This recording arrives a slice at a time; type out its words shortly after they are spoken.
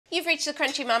You've reached the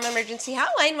Crunchy Mom Emergency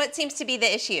Hotline. What seems to be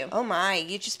the issue? Oh my,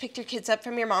 you just picked your kids up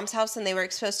from your mom's house and they were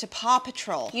exposed to Paw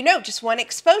Patrol. You know, just one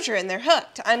exposure and they're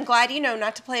hooked. I'm glad you know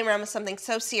not to play around with something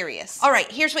so serious. All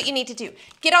right, here's what you need to do.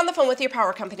 Get on the phone with your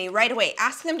power company right away.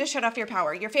 Ask them to shut off your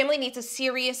power. Your family needs a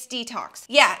serious detox.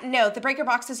 Yeah, no, the breaker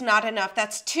box is not enough.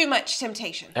 That's too much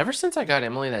temptation. Ever since I got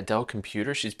Emily that Dell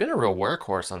computer, she's been a real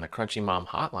workhorse on the Crunchy Mom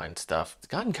hotline stuff. It's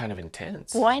gotten kind of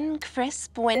intense. One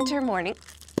crisp winter morning.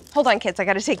 Hold on, kids, I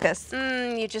gotta take this.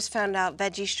 You just found out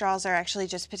veggie straws are actually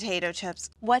just potato chips.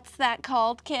 What's that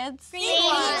called, kids?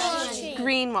 Greenwashing.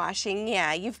 Greenwashing,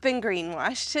 yeah, you've been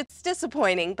greenwashed. It's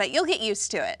disappointing, but you'll get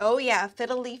used to it. Oh yeah,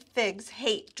 fiddle leaf figs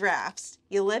hate drafts.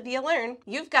 You live, you learn.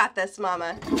 You've got this,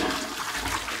 Mama.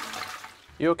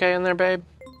 You okay in there, babe?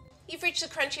 You've reached the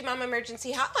Crunchy Mom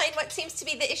Emergency Hotline. What seems to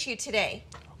be the issue today?